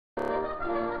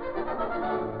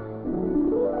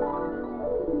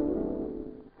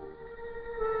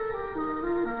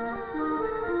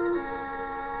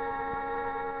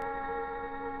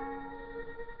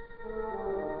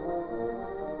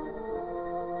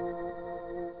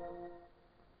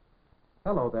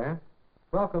Hello there.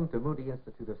 Welcome to Moody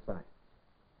Institute of Science.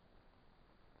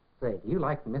 Say, do you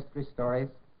like mystery stories?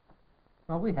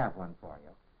 Well, we have one for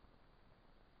you.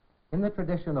 In the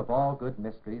tradition of all good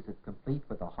mysteries, it's complete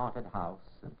with a haunted house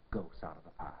and ghosts out of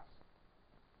the past.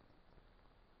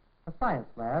 A science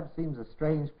lab seems a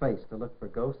strange place to look for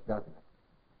ghosts, doesn't it?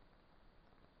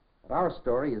 But our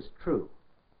story is true.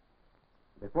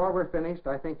 Before we're finished,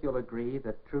 I think you'll agree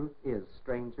that truth is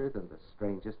stranger than the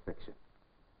strangest fiction.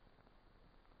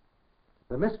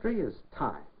 The mystery is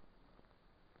time.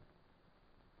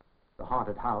 The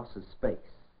haunted house is space.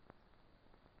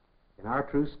 In our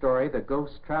true story, the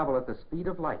ghosts travel at the speed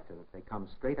of light, and they come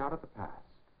straight out of the past.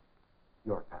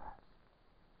 Your past.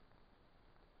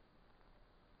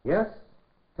 Yes,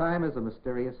 time is a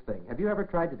mysterious thing. Have you ever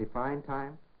tried to define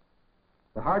time?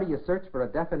 The harder you search for a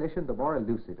definition, the more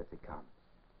elusive it becomes.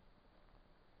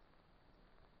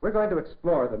 We're going to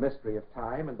explore the mystery of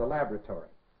time in the laboratory.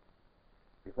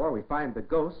 Before we find the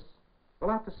ghosts,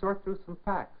 we'll have to sort through some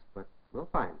facts, but we'll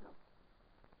find them,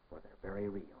 for they're very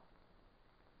real.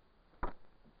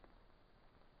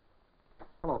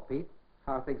 Hello, Pete.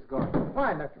 How are things going?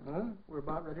 Fine, Dr. Moon. We're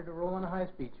about ready to roll on a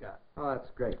high-speed shot. Oh, that's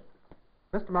great.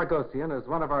 Mr. Margosian is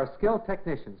one of our skilled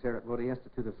technicians here at Moody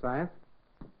Institute of Science.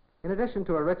 In addition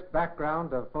to a rich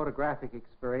background of photographic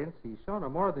experience, he's shown a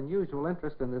more than usual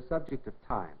interest in the subject of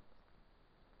time.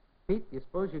 Pete, do you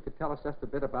suppose you could tell us just a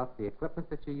bit about the equipment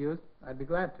that you use? I'd be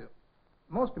glad to.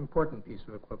 The most important piece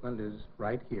of equipment is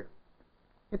right here.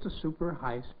 It's a super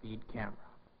high-speed camera.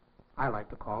 I like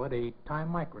to call it a time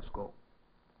microscope.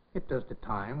 It does to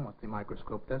time what the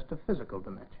microscope does to physical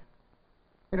dimension.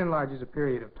 It enlarges a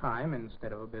period of time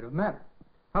instead of a bit of matter.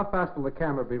 How fast will the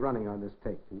camera be running on this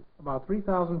tape, Pete? About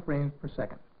 3,000 frames per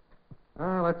second.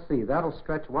 Let's see. That'll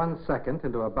stretch 1 second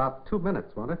into about 2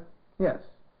 minutes, won't it? Yes,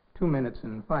 2 minutes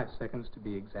and 5 seconds to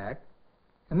be exact.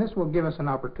 And this will give us an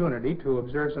opportunity to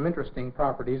observe some interesting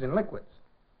properties in liquids.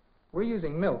 We're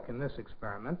using milk in this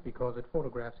experiment because it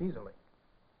photographs easily.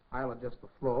 I'll adjust the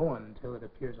flow until it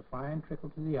appears a fine trickle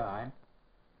to the eye.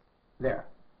 There.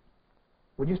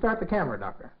 Would you start the camera,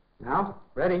 Doctor? Now?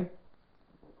 Ready?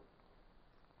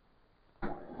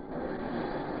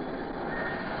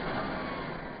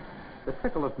 The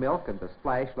trickle of milk and the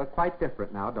splash look quite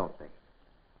different now, don't they?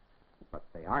 But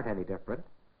they aren't any different.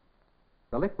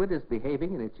 The liquid is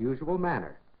behaving in its usual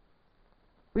manner.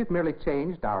 We've merely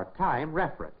changed our time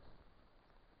reference.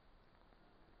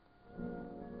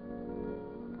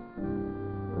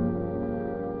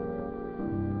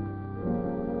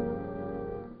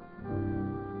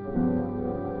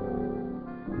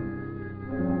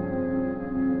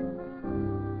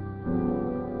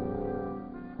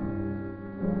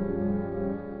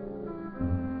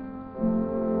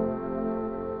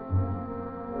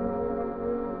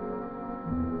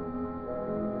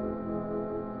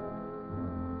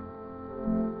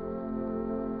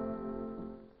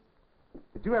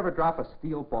 Did you ever drop a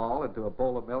steel ball into a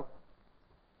bowl of milk?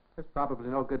 There's probably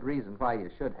no good reason why you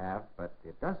should have, but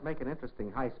it does make an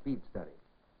interesting high-speed study.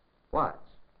 Watch.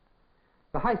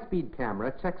 The high-speed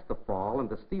camera checks the fall, and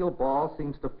the steel ball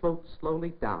seems to float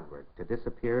slowly downward to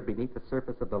disappear beneath the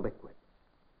surface of the liquid.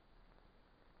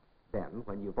 Then,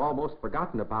 when you've almost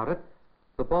forgotten about it,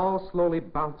 the ball slowly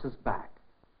bounces back.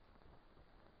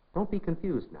 Don't be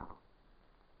confused now.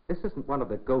 This isn't one of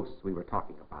the ghosts we were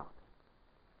talking about.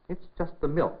 It's just the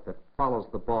milk that follows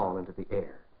the ball into the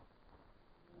air.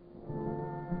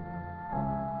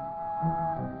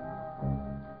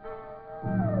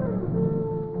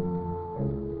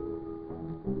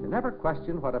 To never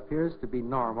question what appears to be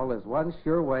normal is one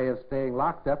sure way of staying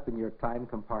locked up in your time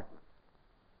compartment.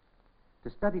 To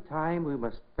study time, we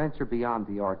must venture beyond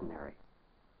the ordinary.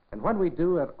 And when we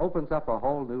do, it opens up a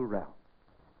whole new realm.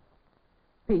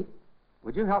 Pete,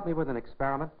 would you help me with an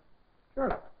experiment?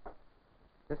 Sure.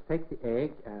 Just take the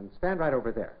egg and stand right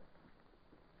over there.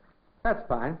 That's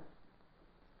fine.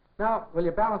 Now, will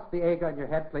you balance the egg on your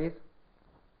head, please?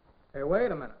 Hey,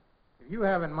 wait a minute. If you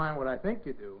have in mind what I think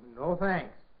you do, no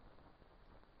thanks.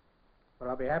 But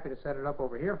I'll be happy to set it up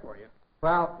over here for you.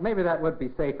 Well, maybe that would be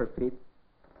safer, Pete.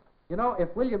 You know,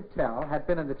 if William Tell had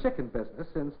been in the chicken business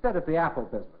instead of the apple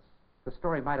business, the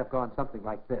story might have gone something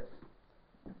like this.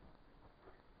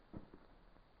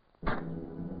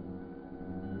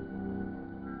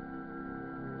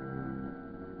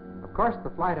 Of course, the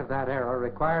flight of that arrow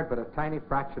required but a tiny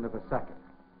fraction of a second.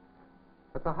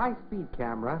 But the high-speed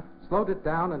camera slowed it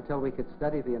down until we could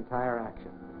study the entire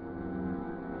action.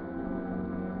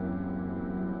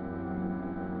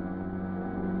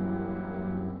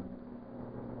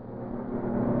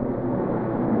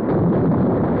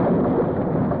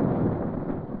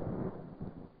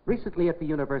 Recently at the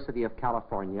University of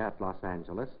California at Los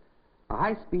Angeles, a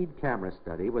high-speed camera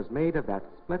study was made of that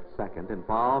split second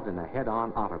involved in a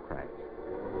head-on auto crash.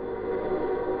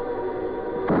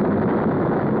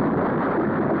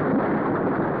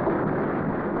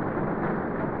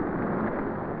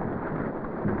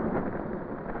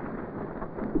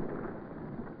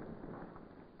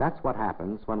 That's what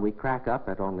happens when we crack up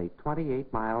at only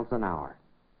 28 miles an hour.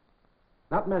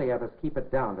 Not many of us keep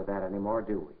it down to that anymore,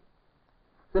 do we?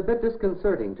 It's a bit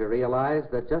disconcerting to realize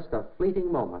that just a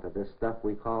fleeting moment of this stuff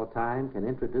we call time can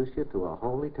introduce you to a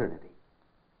whole eternity.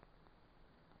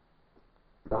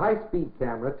 The high-speed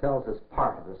camera tells us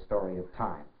part of the story of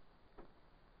time.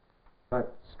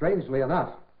 But strangely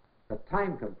enough, the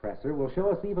time compressor will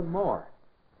show us even more.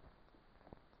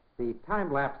 The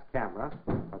time-lapse camera,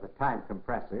 or the time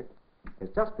compressor, is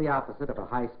just the opposite of a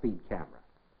high-speed camera.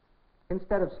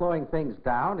 Instead of slowing things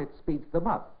down, it speeds them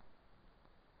up.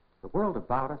 The world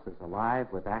about us is alive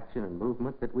with action and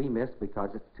movement that we miss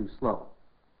because it's too slow.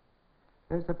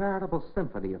 There's a veritable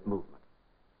symphony of movement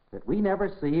that we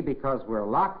never see because we're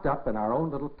locked up in our own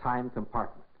little time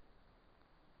compartment.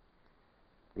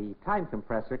 The time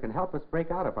compressor can help us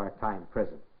break out of our time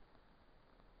prison.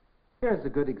 Here's a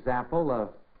good example of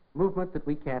movement that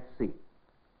we can't see.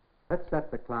 Let's set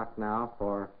the clock now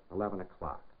for 11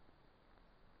 o'clock.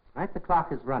 Right, the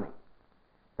clock is running.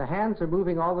 The hands are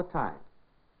moving all the time.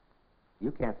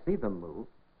 You can't see them move.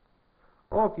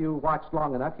 Oh, if you watched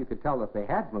long enough, you could tell that they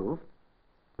had moved,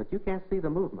 but you can't see the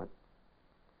movement.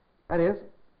 That is,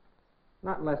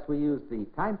 not unless we use the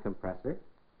time compressor.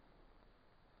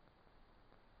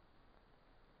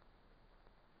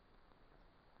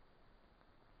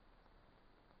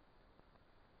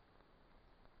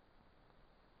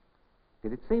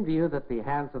 Did it seem to you that the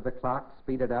hands of the clock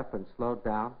speeded up and slowed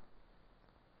down?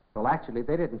 Well, actually,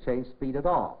 they didn't change speed at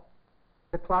all.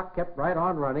 The clock kept right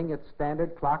on running at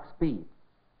standard clock speed.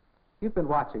 You've been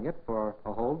watching it for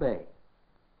a whole day.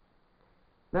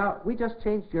 Now, we just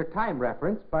changed your time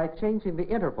reference by changing the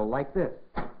interval like this.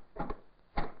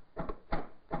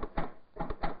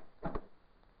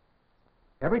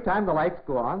 Every time the lights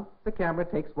go on, the camera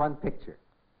takes one picture.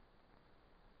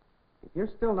 If you're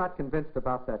still not convinced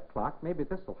about that clock, maybe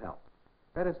this will help.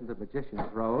 That isn't a magician's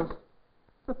rose.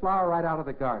 It's a flower right out of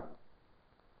the garden.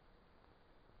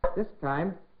 This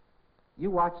time, you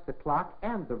watch the clock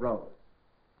and the rose.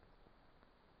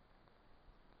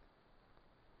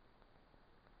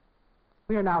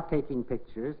 We are now taking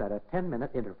pictures at a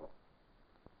 10-minute interval.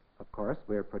 Of course,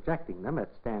 we're projecting them at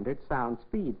standard sound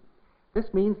speed.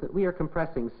 This means that we are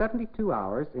compressing 72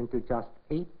 hours into just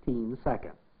 18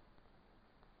 seconds.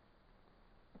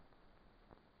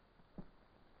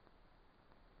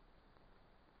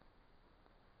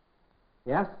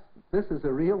 Yes, this is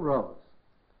a real rose.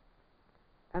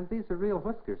 And these are real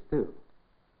whiskers, too.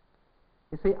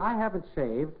 You see, I haven't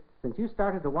shaved since you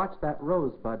started to watch that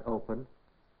rosebud open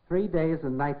 3 days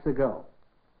and nights ago.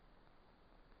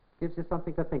 Gives you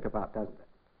something to think about, doesn't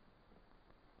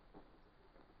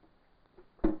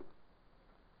it?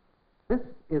 This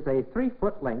is a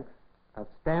 3-foot length of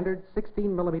standard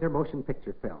 16-millimeter motion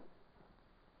picture film.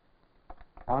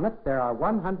 On it, there are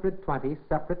 120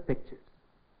 separate pictures.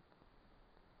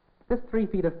 This 3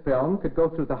 feet of film could go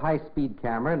through the high-speed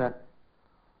camera in a...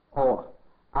 Oh,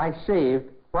 I shaved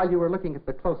while you were looking at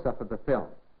the close-up of the film.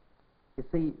 You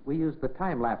see, we used the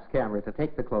time-lapse camera to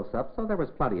take the close-up, so there was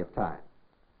plenty of time.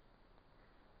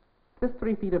 This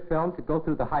 3 feet of film could go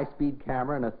through the high-speed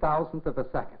camera in 1,000th of a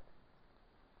second.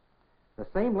 The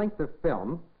same length of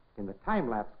film in the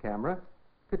time-lapse camera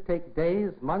could take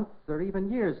days, months, or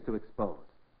even years to expose,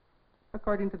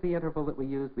 according to the interval that we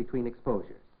used between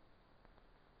exposures.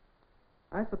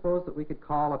 I suppose that we could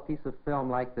call a piece of film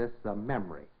like this a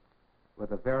memory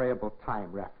with a variable time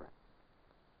reference.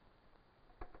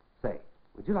 Say,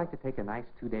 would you like to take a nice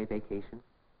 2-day vacation?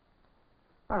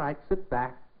 All right, sit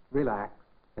back, relax,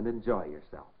 and enjoy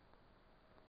yourself.